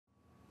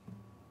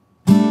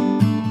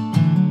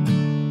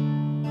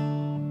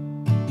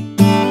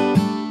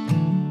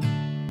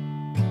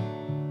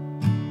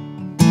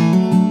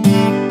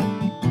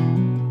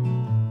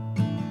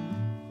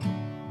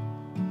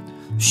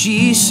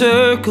She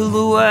circled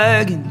the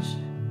wagons,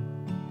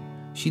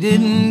 she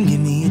didn't give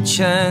me a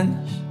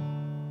chance.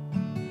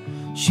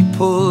 She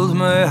pulled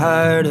my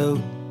heart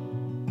out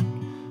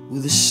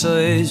with a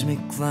seismic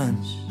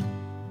glance.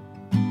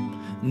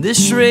 And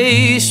this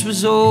race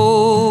was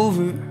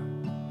over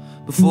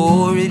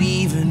before it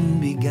even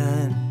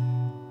began.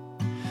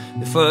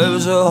 If I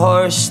was a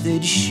horse,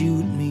 they'd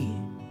shoot me,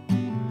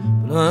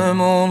 but I'm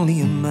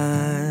only a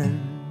man.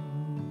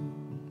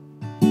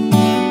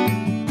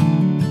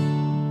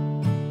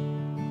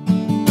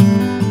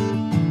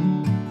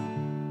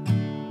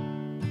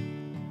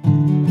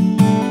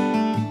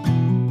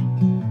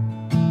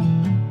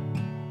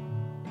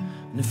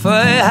 And if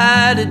I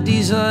had a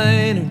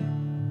designer,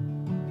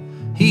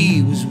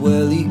 he was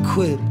well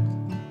equipped.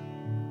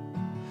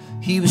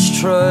 He was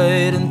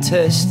tried and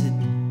tested,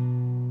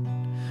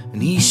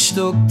 and he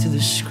stuck to the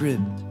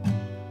script.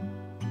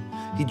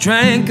 He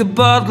drank a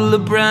bottle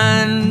of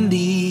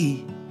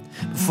brandy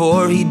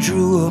before he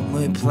drew up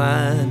my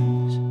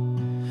plans.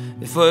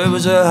 If I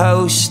was a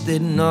house,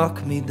 they'd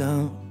knock me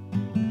down,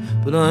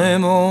 but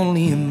I'm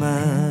only a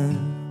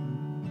man.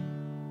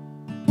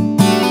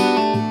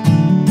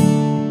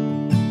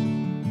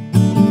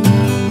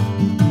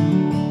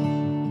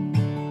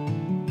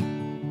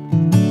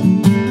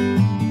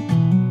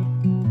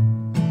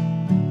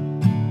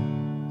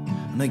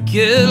 I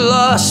get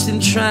lost in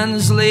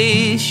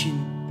translation,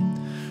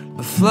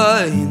 I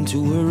fly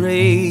into a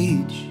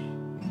rage,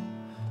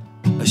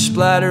 I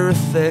splatter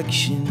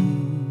affection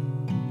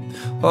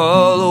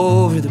all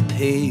over the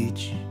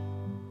page.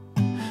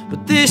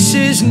 But this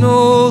is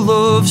no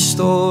love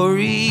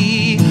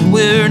story,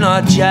 we're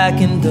not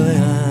Jack and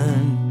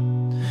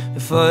Diane.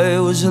 If I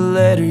was a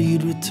letter,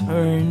 you'd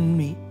return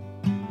me,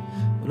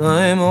 but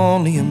I'm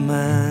only a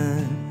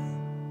man.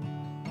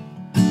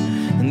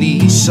 And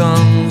these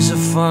songs of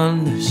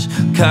fondness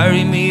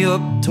carry me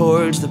up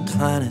towards the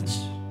planets.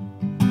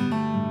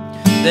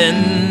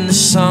 Then the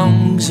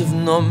songs of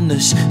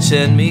numbness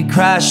send me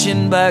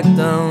crashing back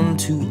down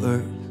to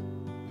earth.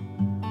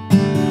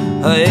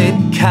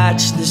 I'd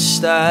catch the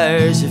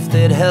stars if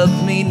they'd help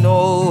me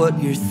know what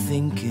you're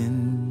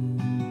thinking.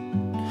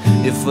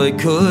 If I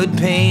could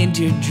paint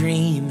your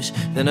dreams,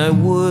 then I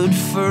would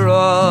for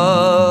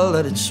all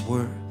that it's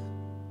worth.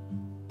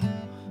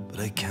 But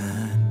I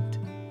can't.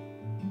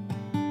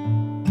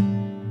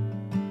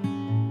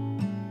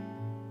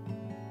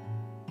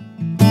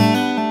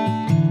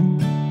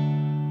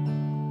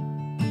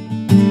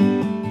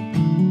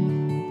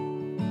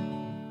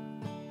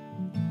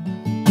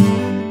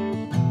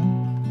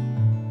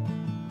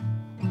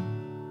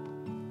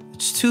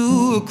 It's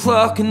 2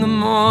 o'clock in the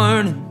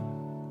morning,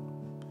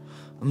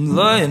 I'm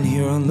lying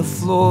here on the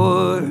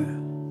floor,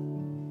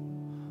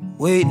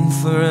 waiting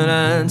for an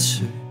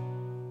answer,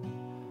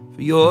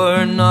 for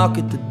your knock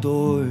at the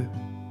door.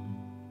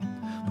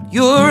 But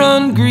you're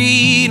on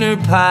greener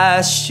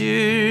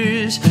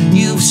pastures,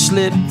 you've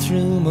slipped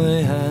through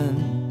my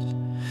hands.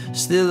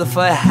 Still, if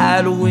I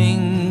had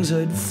wings,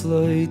 I'd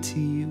fly to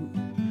you,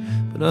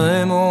 but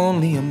I'm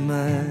only a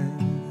man.